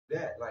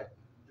that, like,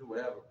 do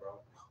whatever,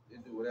 bro. You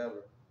do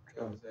whatever.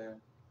 You know what I'm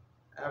saying?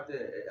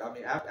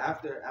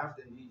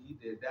 After he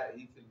did that,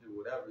 he can do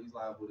whatever. He's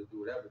liable to do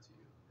whatever to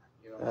you.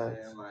 You know what I'm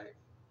saying? Like,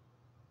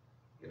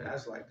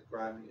 that's like the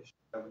grimiest shit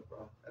ever,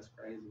 bro. That's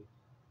crazy.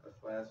 That's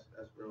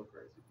real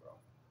crazy, bro.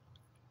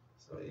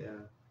 So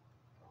yeah,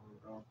 I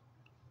don't know.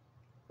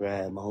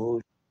 Grab my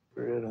whole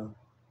shit,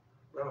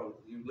 Bro,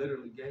 you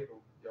literally gave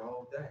him your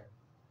whole thing.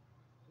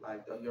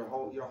 Like your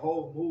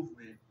whole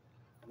movement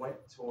went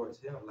towards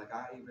him. Like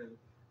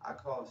I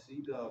called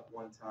C Dub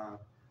one time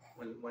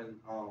when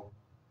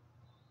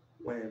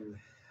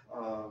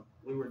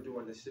we were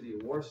doing the City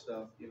of War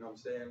stuff, you know what I'm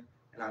saying?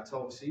 And I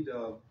told C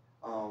Dub,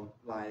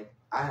 like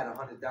I had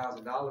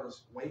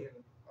 $100,000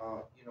 waiting,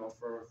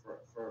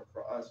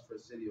 for us for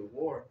City of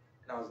War.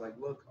 And I was like,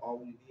 look, all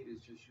we need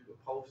is just you to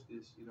post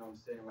this, you know what I'm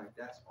saying? Like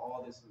that's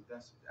all this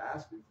investor's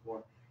asking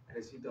for. And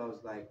then C Dub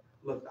was like,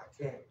 look, I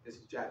can't. This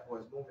is Jack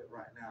Boy's movement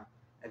right now.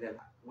 And then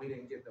we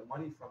didn't get the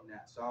money from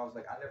that. So I was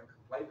like, I never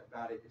complained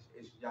about it.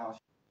 It's y'all.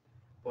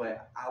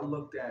 But I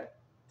looked at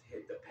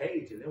the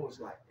page and it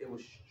was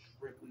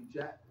strictly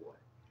Jack Boy.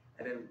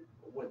 And then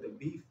with the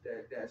beef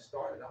that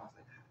started,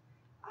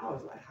 I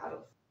was like,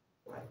 how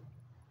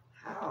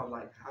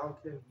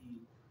can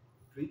he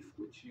beef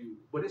with you?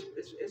 But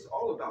it's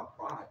all about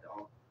pride,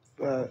 dog.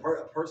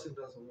 A person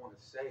doesn't want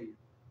to say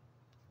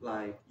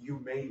like you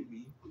made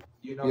me,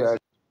 you know. Yeah, I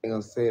ain't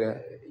gonna say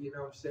that. You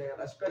know what I'm saying?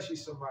 Especially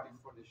somebody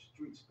from the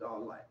streets,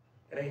 dog. Like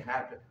it ain't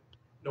happening.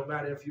 No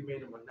matter if you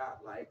made him or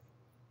not, like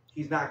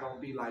he's not gonna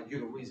be like you're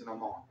the reason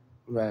I'm on.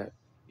 Right.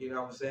 You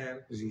know what I'm saying?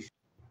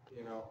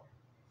 You know,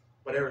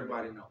 but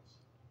everybody knows.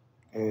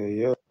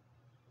 Yeah.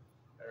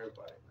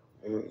 Everybody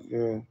knows.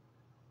 Yeah.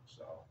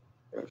 So.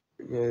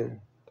 Yeah.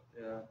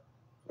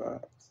 Yeah.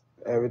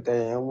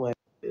 Everything I want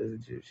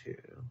is just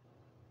here.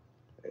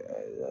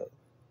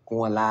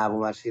 Going live on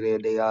my shit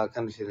every day, all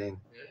kind of shit in.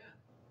 Yeah.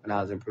 When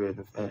I was in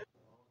prison. All the time,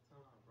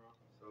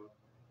 bro. So.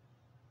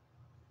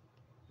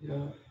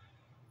 Yeah.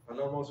 I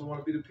know most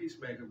want to be the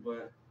peacemaker,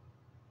 but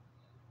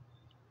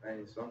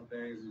hey, some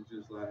things are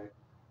just like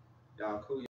y'all cool.